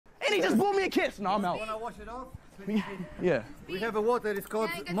And he just blew me a kiss. No, I'm out. Wanna wash it off? Yeah. We have a water, it's called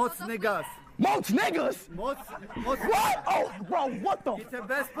Mocny Gaz. Mocny Gaz? What? Oh, bro, what the? It's the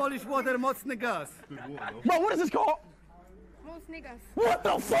best Polish water, Mocny Gaz. Bro, what is this called? Mocny Gaz. What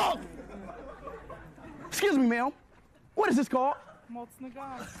the fuck? Excuse me, ma'am. What is this called? Mocny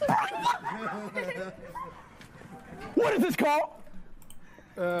Gaz. What is this called?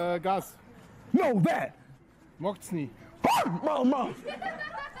 Gaz. No, that. Mocny. Mom.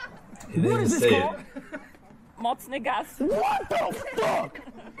 What is this called? Mocny Gaz. What the fuck?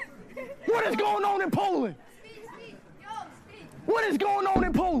 What is going on in Poland? What is going on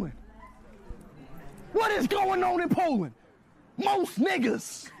in Poland? What is going on in Poland? Most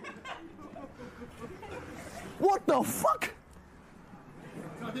niggas. What the fuck?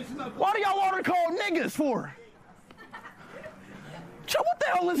 Why do y'all want to call niggas for? What the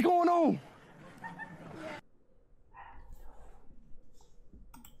hell is going on?